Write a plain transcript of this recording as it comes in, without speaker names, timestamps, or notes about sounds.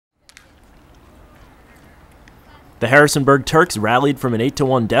The Harrisonburg Turks rallied from an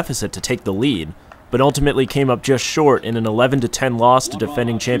 8-1 deficit to take the lead, but ultimately came up just short in an 11-10 loss to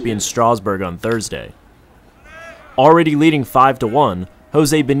defending champion Strasbourg on Thursday. Already leading 5-1,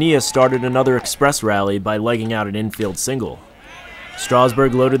 Jose Bonilla started another express rally by legging out an infield single.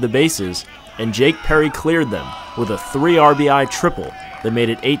 Strasbourg loaded the bases, and Jake Perry cleared them with a 3 RBI triple that made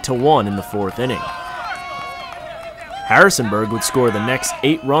it 8-1 in the 4th inning. Harrisonburg would score the next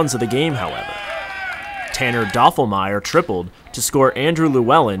 8 runs of the game, however. Tanner Doffelmeyer tripled to score Andrew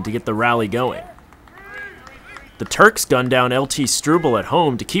Llewellyn to get the rally going. The Turks gunned down LT Struble at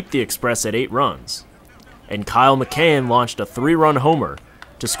home to keep the Express at 8 runs. And Kyle McCann launched a 3-run homer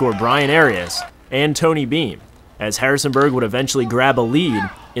to score Brian Arias and Tony Beam, as Harrisonburg would eventually grab a lead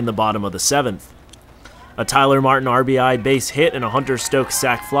in the bottom of the 7th. A Tyler Martin RBI base hit and a Hunter Stokes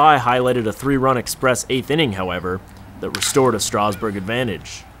sac fly highlighted a 3-run Express 8th inning, however, that restored a Strasbourg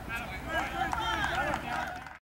advantage.